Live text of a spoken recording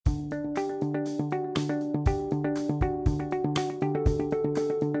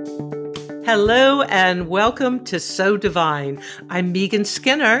Hello and welcome to So Divine. I'm Megan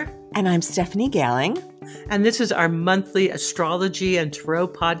Skinner. And I'm Stephanie Gowling. And this is our monthly astrology and tarot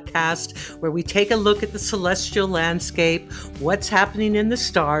podcast where we take a look at the celestial landscape, what's happening in the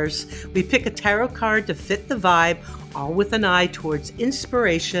stars. We pick a tarot card to fit the vibe, all with an eye towards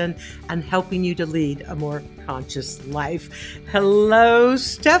inspiration and helping you to lead a more conscious life. Hello,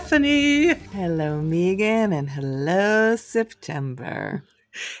 Stephanie. Hello, Megan. And hello, September.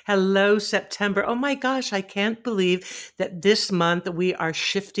 Hello, September. Oh my gosh, I can't believe that this month we are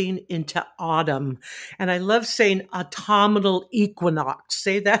shifting into autumn. And I love saying autumnal equinox.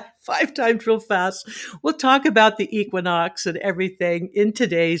 Say that 5 times real fast. We'll talk about the equinox and everything in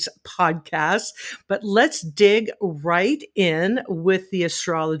today's podcast, but let's dig right in with the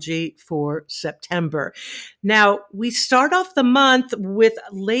astrology for September. Now, we start off the month with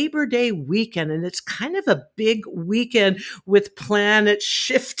Labor Day weekend, and it's kind of a big weekend with planets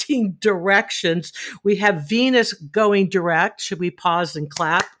shifting directions. We have Venus going direct. Should we pause and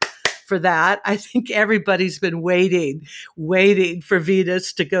clap for that? I think everybody's been waiting for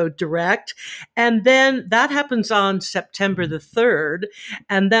Venus to go direct. And then that happens on September the 3rd.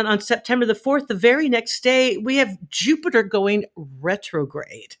 And then on September the 4th, the very next day, we have Jupiter going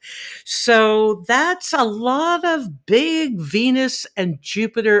retrograde. So that's a lot of big Venus and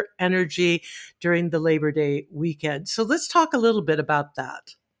Jupiter energy during the Labor Day weekend. So let's talk a little bit about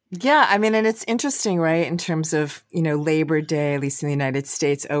that. Yeah, I mean, and it's interesting, right? In terms of, Labor Day, at least in the United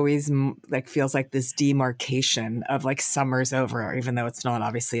States, always feels like this demarcation of summer's over, even though it's not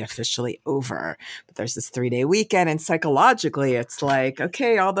obviously officially over. But there's this 3-day weekend, and psychologically, it's like,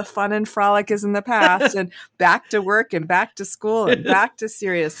 okay, all the fun and frolic is in the past, and back to work and back to school and back to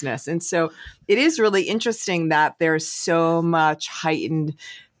seriousness. And so it is really interesting that there's so much heightened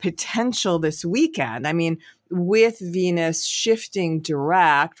potential this weekend. I mean, with Venus shifting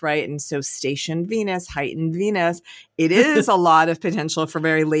direct, right? And so stationed Venus, heightened Venus, it is a lot of potential for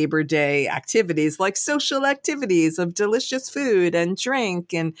very Labor Day activities, like social activities of delicious food and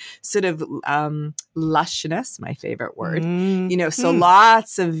drink and sort of lushness, my favorite word. So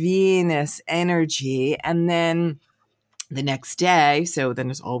lots of Venus energy. And then the next day, so then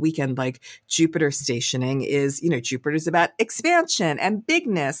it's all weekend, Jupiter stationing is, Jupiter's about expansion and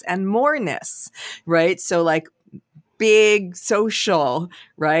bigness and moreness, right? So big social,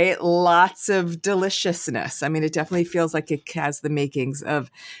 right? Lots of deliciousness. I mean, it definitely feels like it has the makings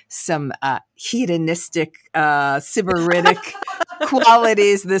of some hedonistic, sybaritic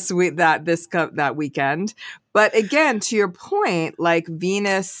qualities that weekend. But again, to your point,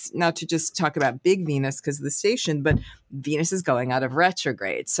 Venus, not to just talk about big Venus because of the station, but Venus is going out of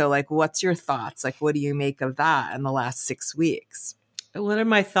retrograde. So what's your thoughts? What do you make of that in the last 6 weeks? What are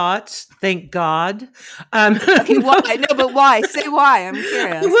my thoughts? Thank God. Okay, why? No, but why? Say why. I'm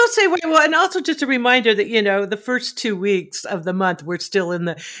curious. We'll say why. Well, and also just a reminder that, the first 2 weeks of the month, we're still in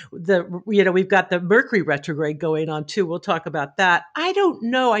the we've got the Mercury Retrograde going on too. We'll talk about that. I don't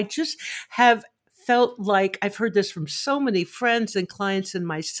know. I just have felt like I've heard this from so many friends and clients and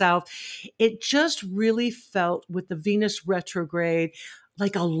myself. It just really felt with the Venus retrograde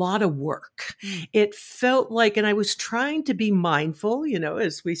like a lot of work. It felt like, and I was trying to be mindful,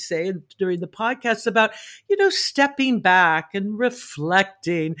 as we say during the podcast about, stepping back and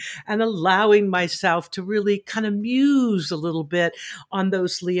reflecting and allowing myself to really kind of muse a little bit on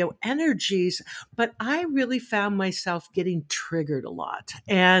those Leo energies. But I really found myself getting triggered a lot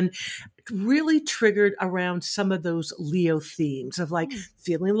and really triggered around some of those Leo themes of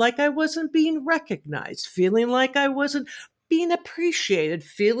feeling like I wasn't being recognized, feeling like I wasn't being appreciated,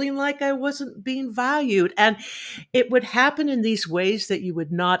 feeling like I wasn't being valued. And it would happen in these ways that you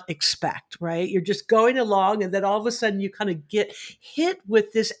would not expect, right? You're just going along and then all of a sudden you kind of get hit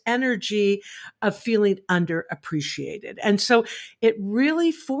with this energy of feeling underappreciated. And so it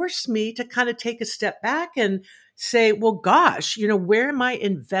really forced me to kind of take a step back and say, well, gosh, where am I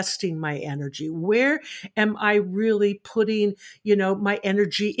investing my energy? Where am I really putting, my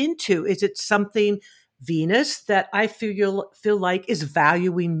energy into? Is it something Venus that I feel like is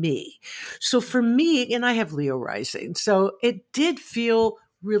valuing me? So for me, and I have Leo rising, so it did feel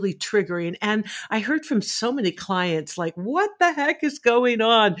really triggering. And I heard from so many clients, what the heck is going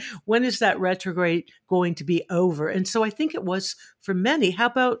on? When is that retrograde going to be over? And so I think it was for many. How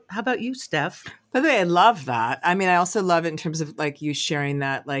about you, Steph? By the way, I love that. I mean, I also love it in terms of you sharing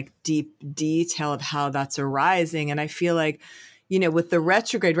that deep detail of how that's arising. And I feel like, with the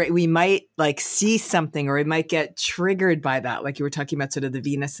retrograde, right, we might see something or we might get triggered by that. Like you were talking about sort of the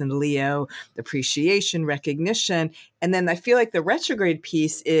Venus and Leo, the appreciation, recognition. And then I feel like the retrograde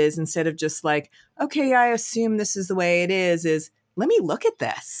piece is instead of just okay, I assume this is the way it is let me look at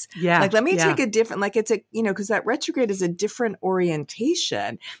this. Yeah. Like, let me yeah. take a different, like it's a, because that retrograde is a different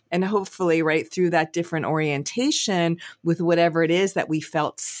orientation. And hopefully right through that different orientation with whatever it is that we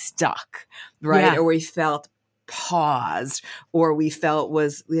felt stuck, right? Yeah. Or we felt paused, or we felt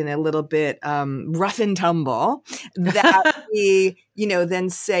was a little bit rough and tumble, that we, then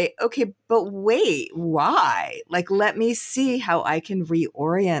say, okay, but wait, why? Like, let me see how I can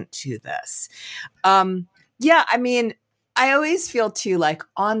reorient to this. Yeah, I mean, I always feel too, like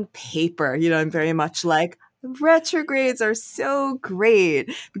on paper, I'm very much like, retrogrades are so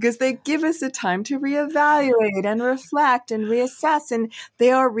great because they give us a time to reevaluate and reflect and reassess. And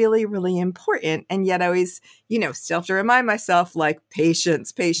they are really, really important. And yet I always, still have to remind myself, like,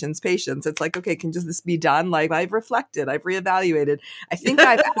 patience, patience, patience. It's like, okay, can just this be done? Like, I've reflected, I've reevaluated. I think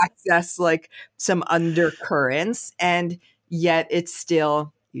I've accessed like some undercurrents, and yet it's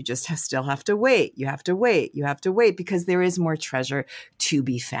still, you just still have to wait. You have to wait. You have to wait because there is more treasure to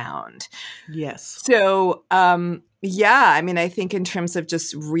be found. Yes. So, yeah, I mean, I think in terms of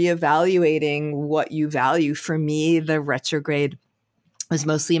just reevaluating what you value, for me, the retrograde was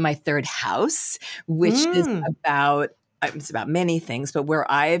mostly in my third house, which is about, it's about many things, but where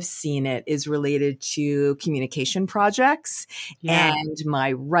I've seen it is related to communication projects and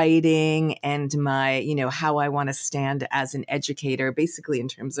my writing and my, how I want to stand as an educator, basically in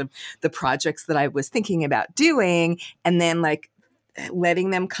terms of the projects that I was thinking about doing, and then like letting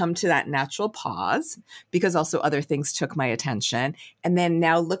them come to that natural pause because also other things took my attention. And then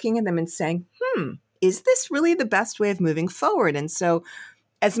now looking at them and saying, is this really the best way of moving forward? And so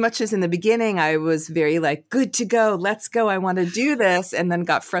as much as in the beginning, I was very like, good to go, let's go, I want to do this, and then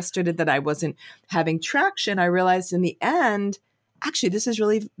got frustrated that I wasn't having traction, I realized in the end, actually, this is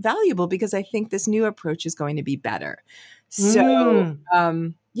really valuable because I think this new approach is going to be better. So,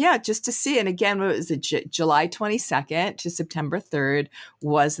 yeah, just to see. And again, what was it? July 22nd to September 3rd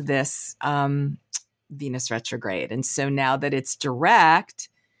was this Venus retrograde. And so now that it's direct,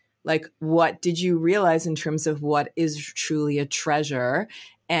 like, what did you realize in terms of what is truly a treasure,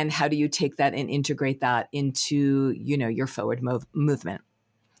 and how do you take that and integrate that into, your forward movement?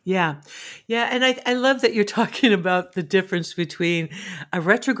 Yeah. Yeah. And I love that you're talking about the difference between a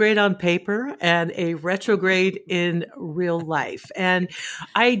retrograde on paper and a retrograde in real life. And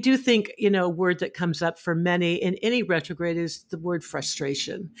I do think, a word that comes up for many in any retrograde is the word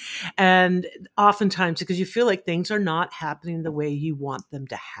frustration. And oftentimes, because you feel like things are not happening the way you want them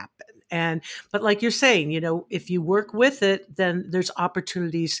to happen. But like you're saying, if you work with it, then there's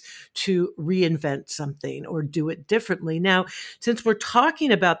opportunities to reinvent something or do it differently. Now, since we're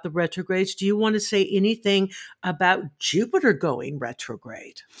talking about the retrogrades, do you want to say anything about Jupiter going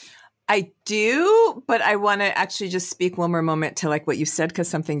retrograde? I do, but I want to actually just speak one more moment to like what you said, because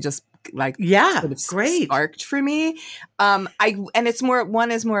something just like sort of great. sparked for me. And it's more,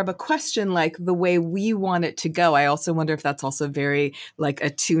 one is more of a question, like the way we want it to go. I also wonder if that's also very like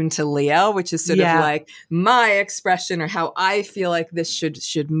attuned to Leo, which is sort of like my expression or how I feel like this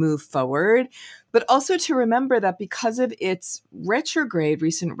should move forward. But also to remember that because of its retrograde,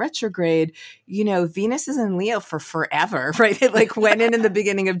 recent retrograde, Venus is in Leo for forever, right? It like went in the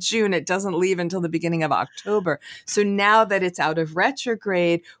beginning of June. It doesn't leave until the beginning of October. So now that it's out of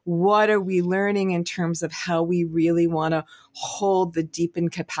retrograde, what are we learning in terms of how we really want to hold the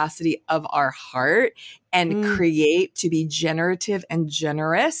deepened capacity of our heart and create to be generative and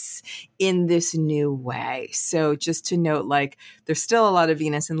generous in this new way? So just to note, like, there's still a lot of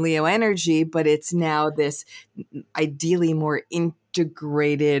Venus and Leo energy, but it's now this ideally more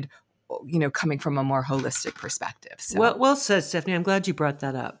integrated, coming from a more holistic perspective. So. Well said, Stephanie. I'm glad you brought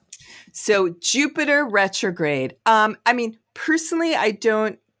that up. So Jupiter retrograde. I mean, personally, I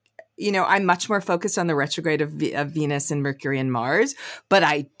don't, I'm much more focused on the retrograde of Venus and Mercury and Mars. But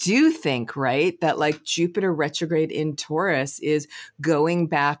I do think, right, that like Jupiter retrograde in Taurus is going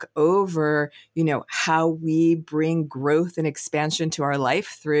back over, how we bring growth and expansion to our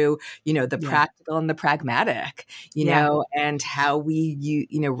life through, the practical and the pragmatic, and how we,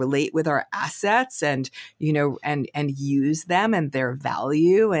 relate with our assets and, and use them and their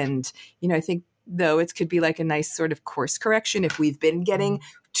value. And, I think, though, it could be like a nice sort of course correction if we've been getting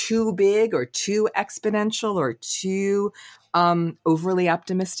too big or too exponential or too overly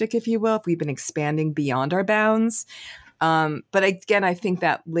optimistic, if you will, if we've been expanding beyond our bounds. But again, I think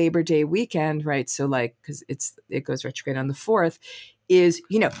that Labor Day weekend, right? So like, because it goes retrograde on the 4th, is,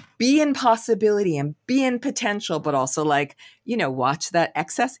 be in possibility and be in potential, but also like, watch that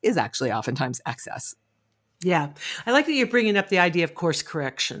excess is actually oftentimes excess. Yeah. I like that you're bringing up the idea of course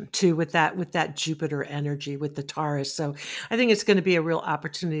correction too with that Jupiter energy with the Taurus. So I think it's going to be a real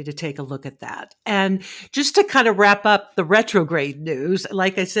opportunity to take a look at that. And just to kind of wrap up the retrograde news,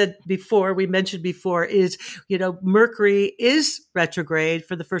 like I said before, we mentioned before is, Mercury is retrograde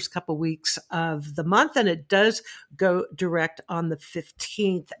for the first couple weeks of the month, and it does go direct on the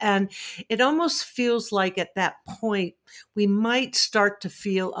 15th. And it almost feels like at that point, we might start to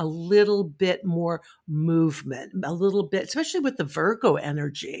feel a little bit more movement, a little bit, especially with the Virgo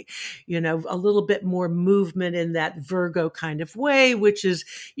energy, a little bit more movement in that Virgo kind of way, which is,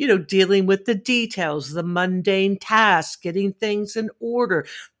 dealing with the details, the mundane tasks, getting things in order,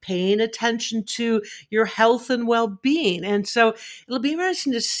 paying attention to your health and well-being. And so it'll be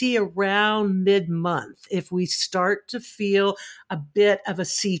interesting to see around mid-month if we start to feel a bit of a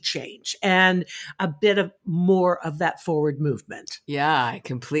sea change and a bit of more of that forward movement. Yeah, I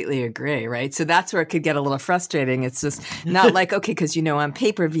completely agree, right? So that's where it could get a little frustrating. It's just not like, okay, because on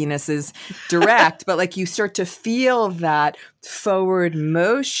paper Venus is direct, but like you start to feel that forward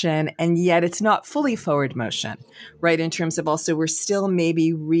motion, and yet it's not fully forward motion, right? In terms of also we're still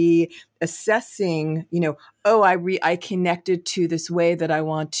maybe reassessing, I connected to this way that I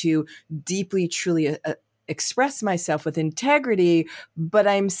want to deeply, truly express myself with integrity, but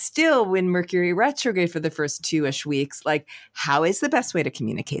I'm still in Mercury retrograde for the first 2-ish weeks. Like, how is the best way to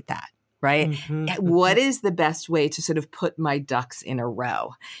communicate that? Right? Mm-hmm. What is the best way to sort of put my ducks in a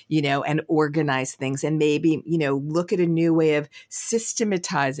row, and organize things, and maybe, look at a new way of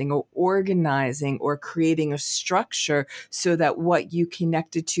systematizing or organizing or creating a structure so that what you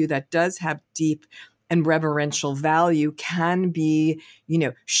connected to that does have deep and reverential value can be,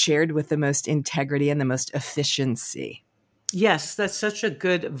 shared with the most integrity and the most efficiency. Yes, that's such a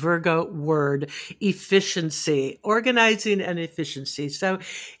good Virgo word, efficiency, organizing and efficiency. So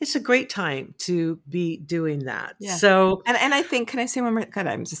it's a great time to be doing that. Yeah. So, and I think, can I say one more? God,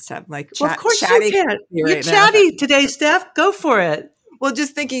 I'm just like well, of course chatty. you can. You're Right chatty now. today, Steph. Go for it. Well,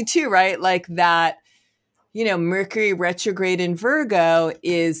 just thinking too, right? Like that, Mercury retrograde in Virgo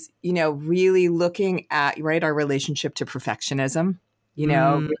is, really looking at, right, our relationship to perfectionism,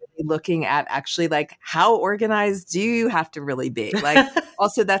 really looking at actually like how organized do you have to really be? Like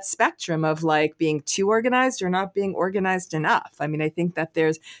also that spectrum of like being too organized or not being organized enough. I mean, I think that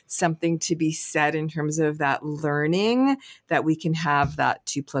there's something to be said in terms of that learning that we can have that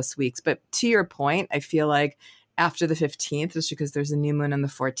 2+ weeks. But to your point, I feel like after the 15th, just because there's a new moon on the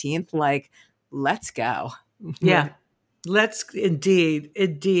 14th, like, let's go. Yeah, let's indeed.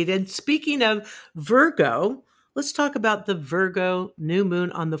 And speaking of Virgo, let's talk about the Virgo new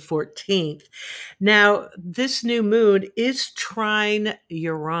moon on the 14th. Now, this new moon is trine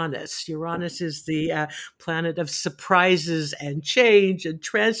Uranus. Uranus is the planet of surprises and change and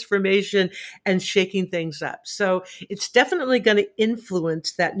transformation and shaking things up. So it's definitely going to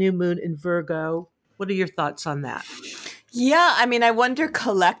influence that new moon in Virgo. What are your thoughts on that? Yeah, I mean, I wonder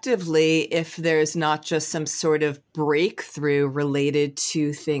collectively if there's not just some sort of breakthrough related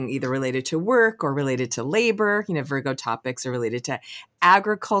to either related to work or related to labor. Virgo topics are related to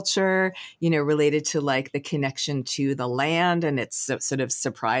agriculture, related to like the connection to the land, and it's sort of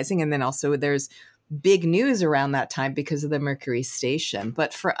surprising. And then also there's big news around that time because of the Mercury station.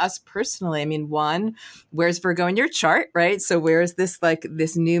 But for us personally, I mean, one, where's Virgo in your chart, right? So where is this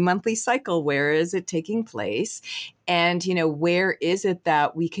new monthly cycle? Where is it taking place? And, where is it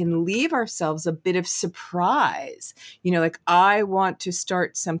that we can leave ourselves a bit of surprise? Like I want to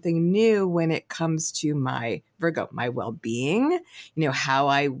start something new when it comes to my Virgo, my well-being, how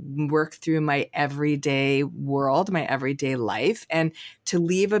I work through my everyday world, my everyday life, and to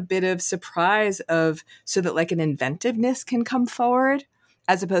leave a bit of surprise so that like an inventiveness can come forward,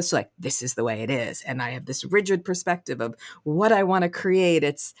 as opposed to like, this is the way it is. And I have this rigid perspective of what I want to create.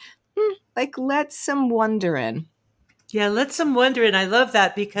 It's like, let some wonder in. Yeah, let some wonder. And I love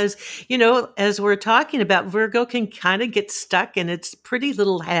that because, as we're talking about, Virgo can kind of get stuck in its pretty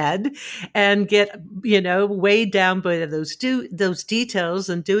little head and get, weighed down by those details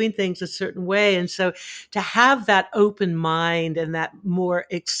and doing things a certain way. And so to have that open mind and that more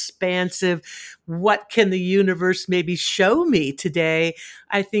expansive, what can the universe maybe show me today,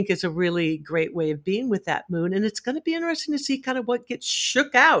 I think is a really great way of being with that moon. And it's going to be interesting to see kind of what gets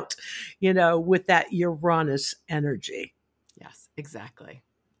shook out, with that Uranus energy. Yes, exactly.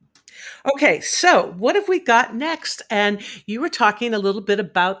 Okay, so what have we got next? And you were talking a little bit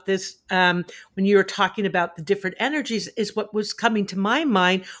about this when you were talking about the different energies. Is what was coming to my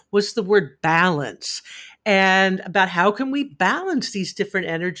mind was the word balance, and about how can we balance these different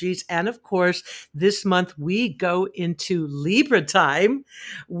energies. And of course, this month we go into Libra time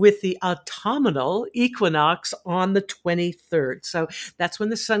with the autumnal equinox on the 23rd. So that's when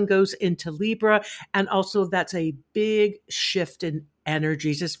the sun goes into Libra, and also that's a big shift in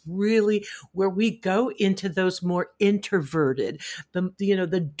energies. It's really where we go into those more introverted,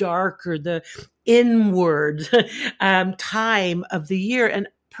 the darker, the inward time of the year. And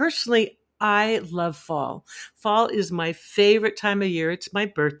personally, I love fall. Fall is my favorite time of year. It's my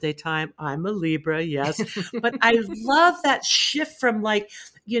birthday time. I'm a Libra, yes. But I love that shift from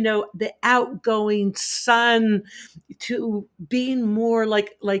the outgoing sun to being more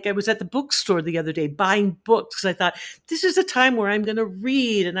like I was at the bookstore the other day buying books. I thought this is a time where I'm going to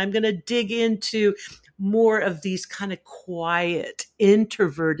read and I'm going to dig into more of these kind of quiet,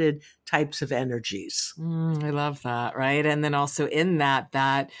 introverted types of energies. I love that. Right. And then also in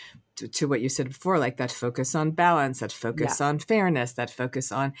that to what you said before, like that focus on balance, that focus on fairness, that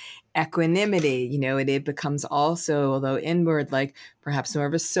focus on equanimity, it becomes also, although inward, like perhaps more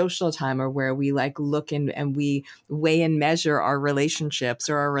of a social time, or where we like look and we weigh and measure our relationships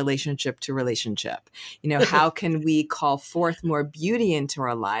or our relationship to relationship. How can we call forth more beauty into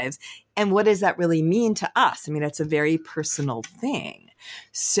our lives? And what does that really mean to us? I mean, that's a very personal thing.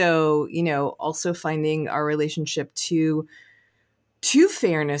 So, also finding our relationship to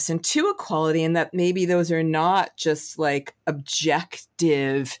fairness and to equality, and that maybe those are not just like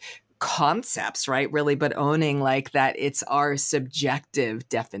objective concepts, right? Really, but owning like that it's our subjective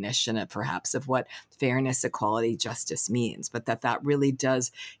definition of perhaps of what fairness, equality, justice means, but that really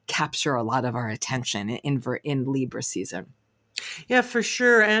does capture a lot of our attention in Libra season. Yeah, for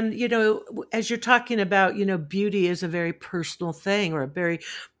sure. And, as you're talking about, beauty is a very personal thing or a very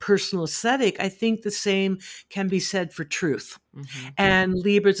personal aesthetic. I think the same can be said for truth. Mm-hmm. And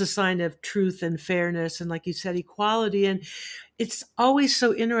Libra is a sign of truth and fairness. And like you said, equality. And it's always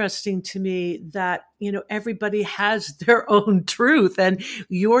so interesting to me that, everybody has their own truth, and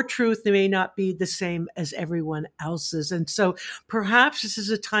your truth may not be the same as everyone else's. And so perhaps this is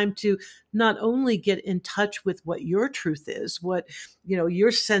a time to not only get in touch with what your truth is, what,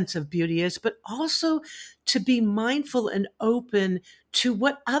 your sense of beauty is, but also to be mindful and open to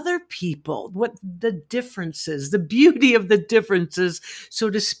what other people, what the differences, the beauty of the differences, so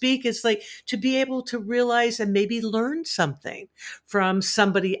to speak, is like to be able to realize and maybe learn something from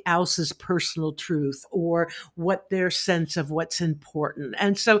somebody else's personal truth or what their sense of what's important.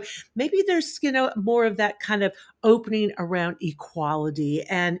 And so maybe there's, more of that kind of opening around equality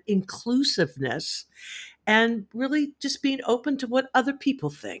and inclusiveness, and really just being open to what other people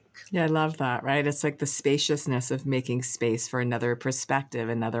think. Yeah, I love that, right? It's like the spaciousness of making space for another perspective,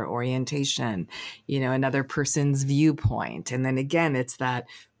 another orientation, another person's viewpoint. And then again, it's that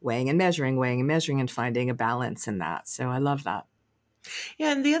weighing and measuring and finding a balance in that. So I love that.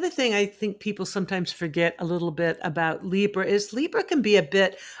 Yeah, and the other thing I think people sometimes forget a little bit about Libra is Libra can be a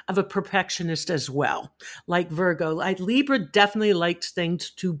bit of a perfectionist as well, like Virgo. Like Libra definitely likes things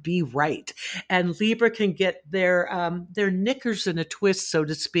to be right, and Libra can get their knickers in a twist, so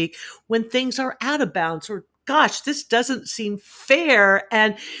to speak, when things are out of bounds or gosh, this doesn't seem fair.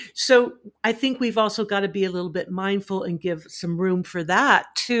 And so I think we've also got to be a little bit mindful and give some room for that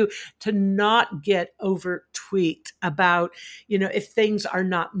to not get over tweaked about, if things are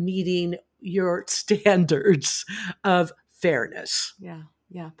not meeting your standards of fairness. Yeah.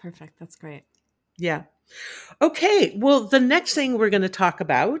 Yeah. Perfect. That's great. Yeah. Okay, well, the next thing we're going to talk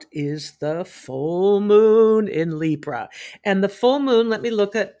about is the full moon in Libra. And the full moon, let me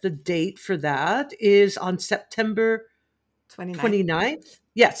look at the date for that, is on September 29th.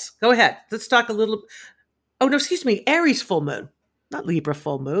 Yes, go ahead. Let's talk a little. Oh, no, excuse me. Aries full moon, not Libra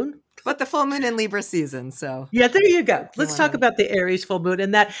full moon. But the full moon in Libra season, so. Yeah, there you go. Let's talk about the Aries full moon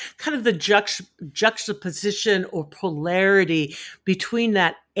and that kind of the juxtaposition or polarity between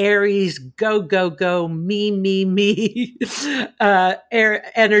that Aries go, go, go, me,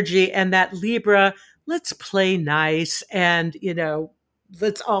 energy and that Libra, let's play nice and,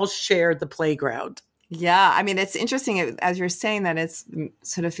 let's all share the playground. Yeah. I mean, it's interesting as you're saying that it's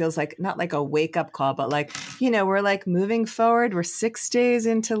sort of feels like not like a wake up call, but like, we're like moving forward. We're 6 days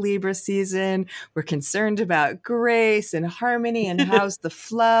into Libra season. We're concerned about grace and harmony and how's the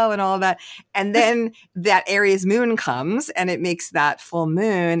flow and all of that. And then that Aries moon comes and it makes that full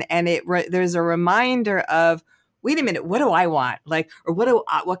moon. And there's a reminder of wait a minute, what do I want? Like, or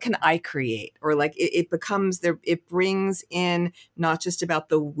what can I create? Or like it becomes there, it brings in not just about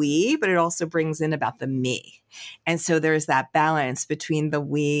the we, but it also brings in about the me. And so there's that balance between the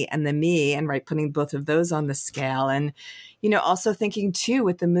we and the me, and right, putting both of those on the scale. And, also thinking too,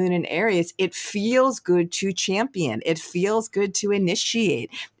 with the moon in Aries, it feels good to champion. It feels good to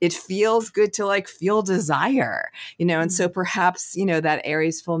initiate. It feels good to like feel desire, and so perhaps, that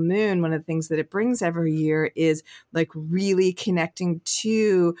Aries full moon, one of the things that it brings every year is like really connecting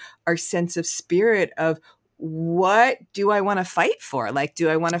to our sense of spirit of, what do I want to fight for? Like, do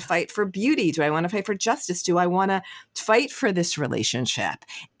I want to fight for beauty? Do I want to fight for justice? Do I want to fight for this relationship?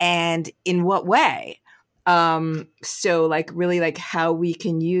 And in what way? So like really like how we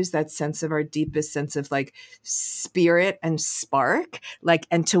can use that sense of our deepest sense of like spirit and spark, like,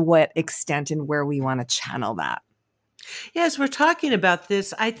 and to what extent and where we want to channel that. Yeah, as we're talking about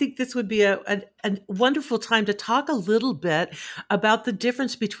this, I think this would be a wonderful time to talk a little bit about the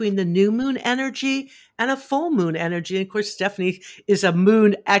difference between the new moon energy and a full moon energy. And of course, Stephanie is a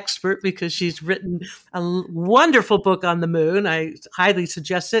moon expert because she's written a wonderful book on the moon. I highly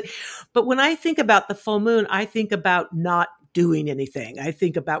suggest it. But when I think about the full moon, I think about not doing anything. I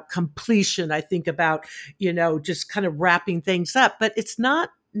think about completion. I think about, just kind of wrapping things up, but it's not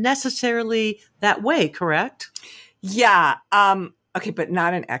necessarily that way, correct? Yeah. Okay, but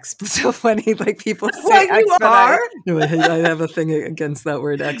not an expert. So funny, like people say well, you expert. Are. I have a thing against that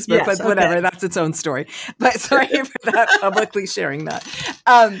word expert, yes, but whatever. Okay. That's its own story. But sorry for that publicly sharing that.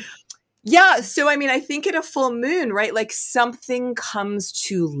 Yeah. So, I mean, I think at a full moon, right, like something comes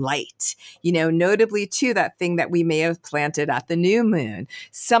to light, notably too, that thing that we may have planted at the new moon,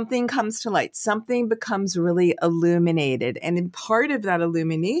 something comes to light, something becomes really illuminated. And in part of that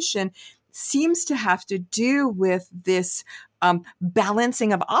illumination seems to have to do with this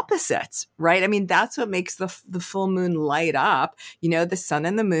balancing of opposites, right? I mean, that's what makes the full moon light up. The sun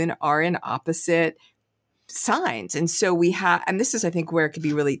and the moon are in opposite signs. And so we have, and this is, I think, where it could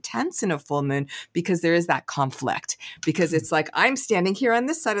be really tense in a full moon, because there is that conflict, because it's like, I'm standing here on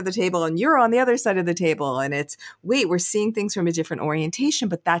this side of the table and you're on the other side of the table. And it's, wait, we're seeing things from a different orientation,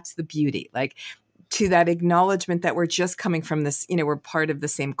 but that's the beauty. Like, to that acknowledgement that we're just coming from this, we're part of the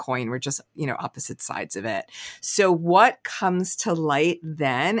same coin. We're just, opposite sides of it. So what comes to light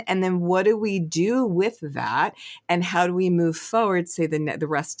then? And then what do we do with that? And how do we move forward, say the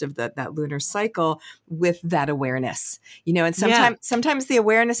rest of that lunar cycle with that awareness? And sometimes the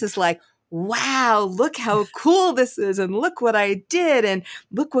awareness is like, wow, look how cool this is. And look what I did. And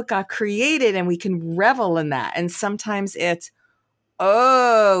look what got created. And we can revel in that. And sometimes it's,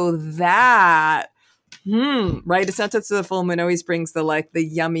 oh, that. Right. It's not just the full moon always brings the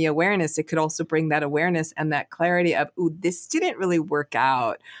yummy awareness. It could also bring that awareness and that clarity of, ooh, this didn't really work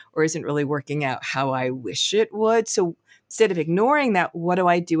out or isn't really working out how I wish it would. So instead of ignoring that, what do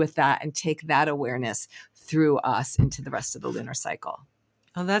I do with that and take that awareness through us into the rest of the lunar cycle?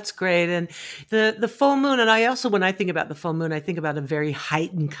 Oh, that's great. And the full moon, and I also, when I think about the full moon, I think about a very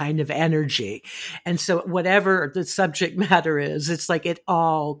heightened kind of energy. And so whatever the subject matter is, it's like it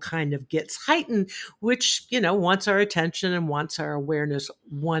all kind of gets heightened, which, wants our attention and wants our awareness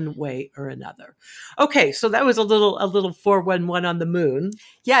one way or another. Okay. So that was a little 411 on the moon.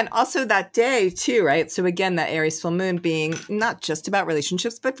 Yeah. And also that day too, right? So again, that Aries full moon being not just about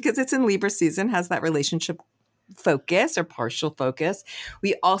relationships, but because it's in Libra season, has that relationship focus or partial focus.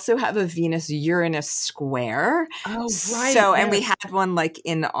 We also have a Venus Uranus square. Oh, right. So, and we had one like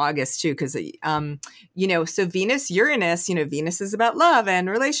in August too, because, so Venus Uranus, Venus is about love and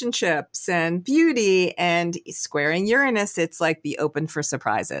relationships and beauty, and squaring Uranus, it's like be open for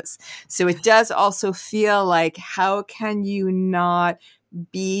surprises. So it does also feel like, how can you not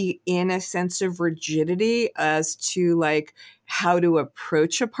be in a sense of rigidity as to like how to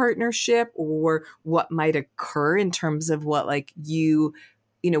approach a partnership or what might occur in terms of what like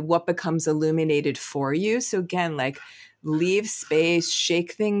what becomes illuminated for you. So again, like leave space,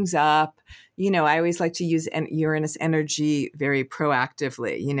 shake things up. I always like to use Uranus energy very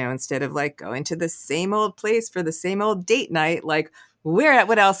proactively, instead of like going to the same old place for the same old date night, like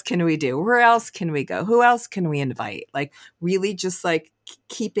what else can we do? Where else can we go? Who else can we invite? Like really just like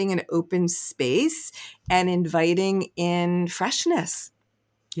keeping an open space and inviting in freshness.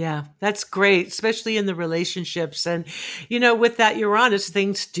 Yeah, that's great, especially in the relationships. And, with that Uranus,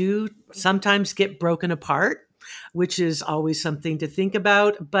 things do sometimes get broken apart, which is always something to think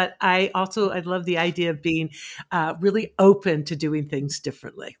about. But I love the idea of being really open to doing things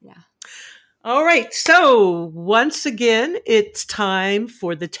differently. Yeah. All right. So once again, it's time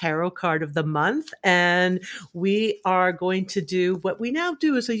for the tarot card of the month. And we are going to do what we now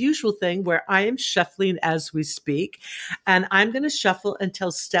do as a usual thing where I am shuffling as we speak. And I'm going to shuffle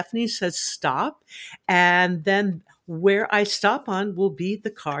until Stephanie says stop. And then where I stop on will be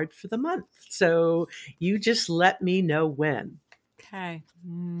the card for the month. So you just let me know when. Okay.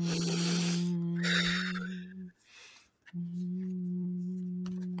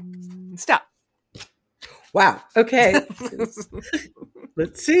 Stop. Wow. Okay.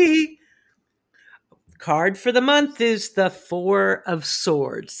 Let's see. Card for the month is the Four of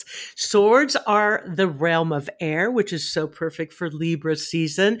Swords. Swords are the realm of air, which is so perfect for Libra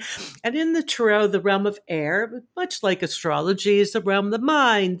season. And in the tarot, the realm of air, much like astrology, is the realm of the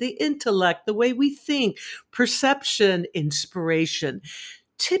mind, the intellect, the way we think, perception, inspiration.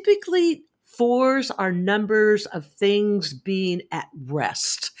 Typically, fours are numbers of things being at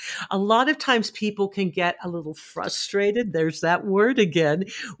rest. A lot of times people can get a little frustrated, there's that word again,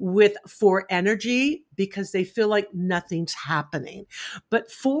 with four energy because they feel like nothing's happening. But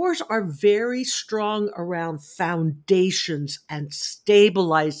fours are very strong around foundations and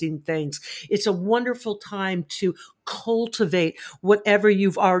stabilizing things. It's a wonderful time to cultivate whatever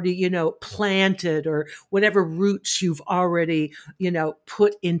you've already, planted, or whatever roots you've already,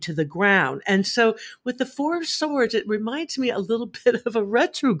 put into the ground. And so with the Four of Swords, it reminds me a little bit of a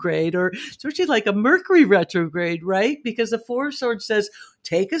retrograde, or especially like a Mercury retrograde, right? Because the Four of Swords says,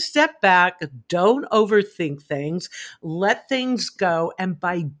 take a step back, don't overthink things, let things go. And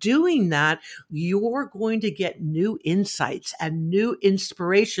by doing that, you're going to get new insights and new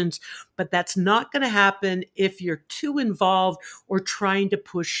inspirations. But that's not going to happen if you're too involved or trying to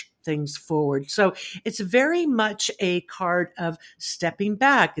push things forward. So it's very much a card of stepping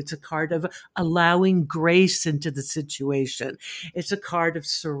back. It's a card of allowing grace into the situation. It's a card of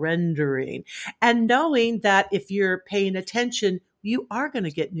surrendering and knowing that if you're paying attention, you are going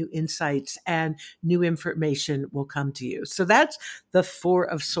to get new insights and new information will come to you. So that's the Four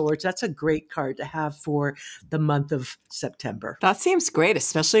of Swords. That's a great card to have for the month of September. That seems great,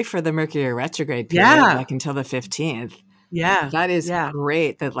 especially for the Mercury retrograde period, like until the 15th. Yeah. That is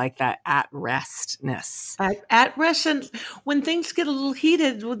great, that like that at restness. At rest. And when things get a little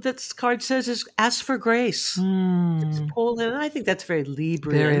heated, what this card says is ask for grace. Just pull in. I think that's very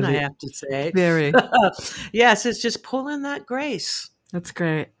Librian, I have to say. Very. Yes, it's just pulling that grace. That's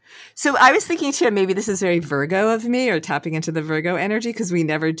great. So I was thinking too, maybe this is very Virgo of me, or tapping into the Virgo energy, because we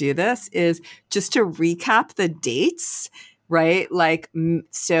never do this, is just to recap the dates, right? Like, I'm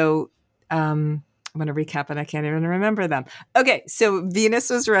going to recap and I can't even remember them. Okay, so Venus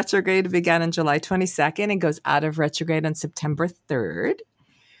was retrograde, began on July 22nd and goes out of retrograde on September 3rd.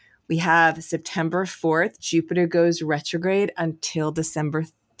 We have September 4th, Jupiter goes retrograde until December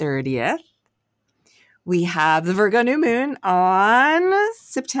 30th. We have the Virgo New Moon on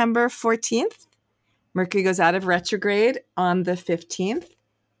September 14th. Mercury goes out of retrograde on the 15th.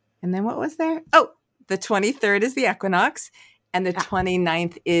 And then what was there? Oh, the 23rd is the equinox. And the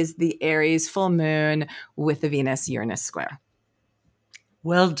 29th is the Aries full moon with the Venus-Uranus square.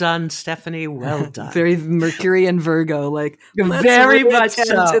 Well done, Stephanie. Well done. Very Mercury and Virgo, like very much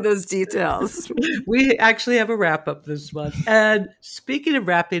so. To those details. We actually have a wrap up this month. And speaking of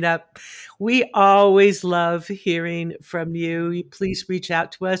wrapping up, we always love hearing from you. Please reach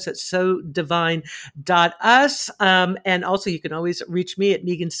out to us at sodivine.us. And also you can always reach me at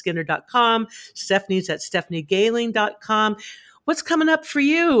meganskinner.com. Stephanie's at stephaniegailing.com. What's coming up for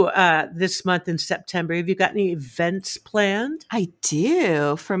you this month in September? Have you got any events planned? I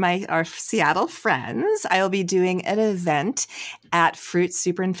do. For our Seattle friends, I'll be doing an event at Fruit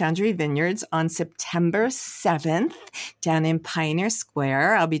Super and Foundry Vineyards on September 7th down in Pioneer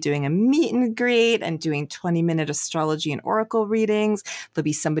Square. I'll be doing a meet and greet and doing 20-minute astrology and oracle readings. There'll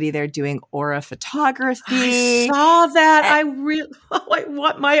be somebody there doing aura photography. I saw that. I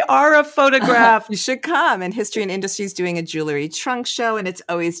want my aura photograph. You should come. And History and Industry is doing a jewelry trunk show, and it's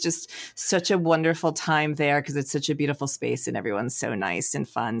always just such a wonderful time there because it's such a beautiful space and everyone's so nice and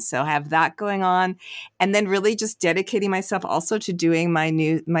fun. So I have that going on, and then really just dedicating myself also to doing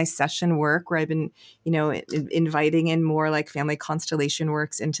my session work, where I've been inviting in more like family constellation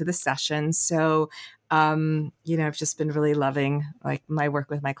works into the session. So I've just been really loving like my work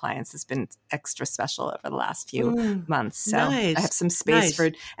with my clients has been extra special over the last few months. So nice. I have some space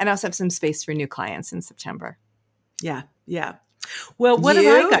and I also have some space for new clients in September. Yeah. Well, what have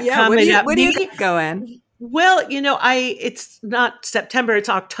I got coming up? What do you got going? Well, it's not September, it's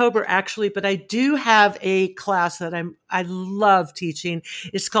October actually, but I do have a class that I love teaching.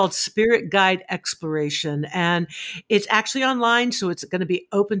 It's called Spirit Guide Exploration, and it's actually online. So it's going to be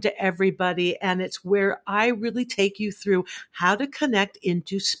open to everybody. And it's where I really take you through how to connect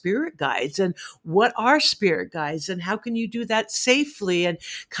into spirit guides and what are spirit guides and how can you do that safely and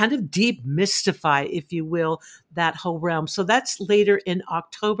kind of demystify, if you will, that whole realm. So that's later in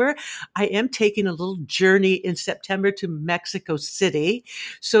October. I am taking a little journey in September to Mexico City.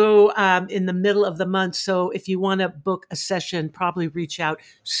 So in the middle of the month. So if you want to book a session, probably reach out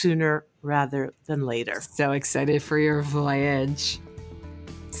sooner rather than later. So excited for your voyage.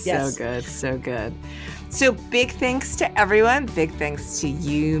 Yes. So good. So good. So big thanks to everyone. Big thanks to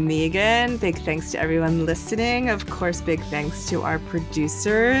you, Megan. Big thanks to everyone listening. Of course, big thanks to our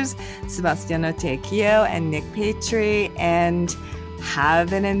producers, Sebastiano Tecchio and Nick Petrie. And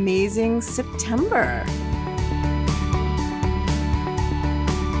have an amazing September.